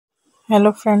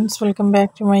Hello friends, welcome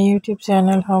back to my YouTube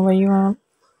channel. How are you all?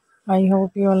 I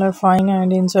hope you all are fine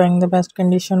and enjoying the best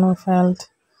condition of health.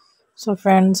 So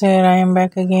friends, here I am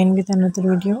back again with another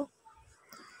video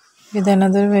with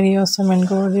another very awesome and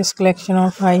gorgeous collection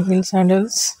of high heel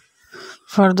sandals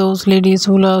for those ladies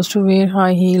who loves to wear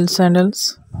high heel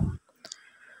sandals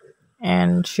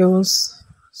and shoes.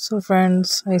 So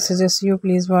friends, I suggest you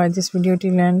please watch this video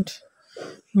till end.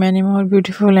 Many more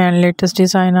beautiful and latest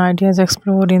design ideas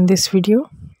explored in this video.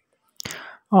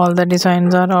 All the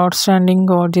designs are outstanding,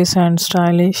 gorgeous and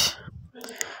stylish.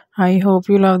 I hope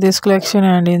you love this collection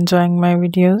and enjoying my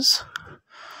videos.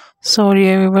 So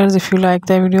dear viewers, if you like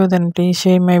the video, then please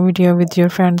share my video with your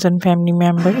friends and family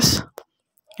members.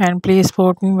 And please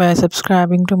support me by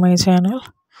subscribing to my channel.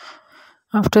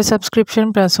 After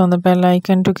subscription, press on the bell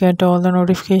icon to get all the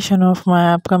notification of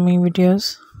my upcoming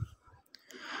videos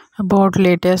about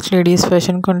latest ladies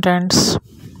fashion contents.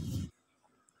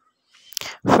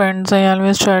 Friends, I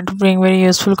always try to bring very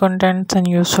useful contents and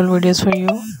useful videos for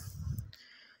you.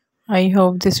 I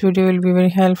hope this video will be very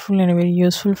helpful and very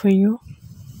useful for you.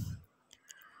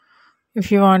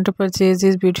 If you want to purchase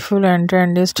these beautiful and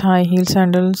trendiest high heel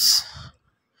sandals,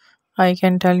 I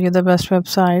can tell you the best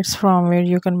websites from where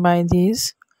you can buy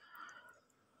these.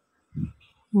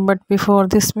 But before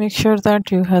this, make sure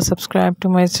that you have subscribed to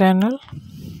my channel.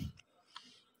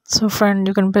 So friend,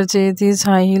 you can purchase these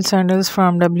high heel sandals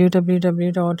from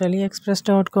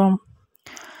www.aliexpress.com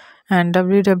and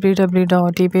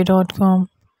www.ebay.com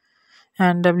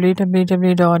and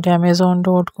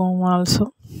www.amazon.com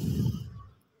also.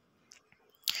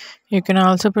 You can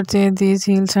also purchase these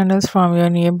heel sandals from your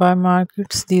nearby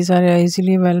markets. These are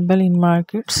easily available in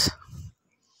markets.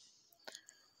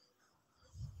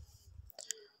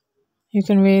 You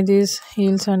can wear these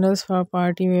heel sandals for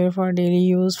party wear, for daily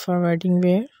use, for wedding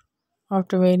wear.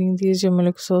 After wearing these, you may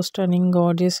look so stunning,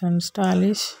 gorgeous and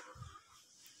stylish.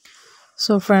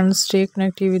 So friends, stay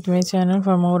connected with my channel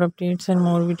for more updates and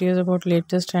more videos about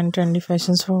latest and trendy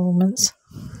fashions for women.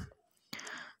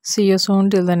 See you soon.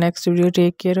 Till the next video,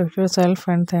 take care of yourself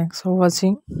and thanks for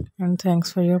watching, and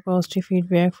thanks for your positive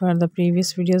feedback for the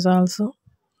previous videos also.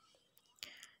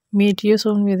 Meet you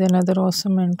soon with another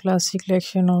awesome and classy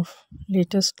collection of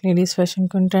latest ladies fashion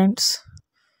contents.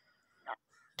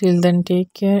 Till then,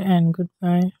 take care and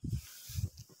goodbye.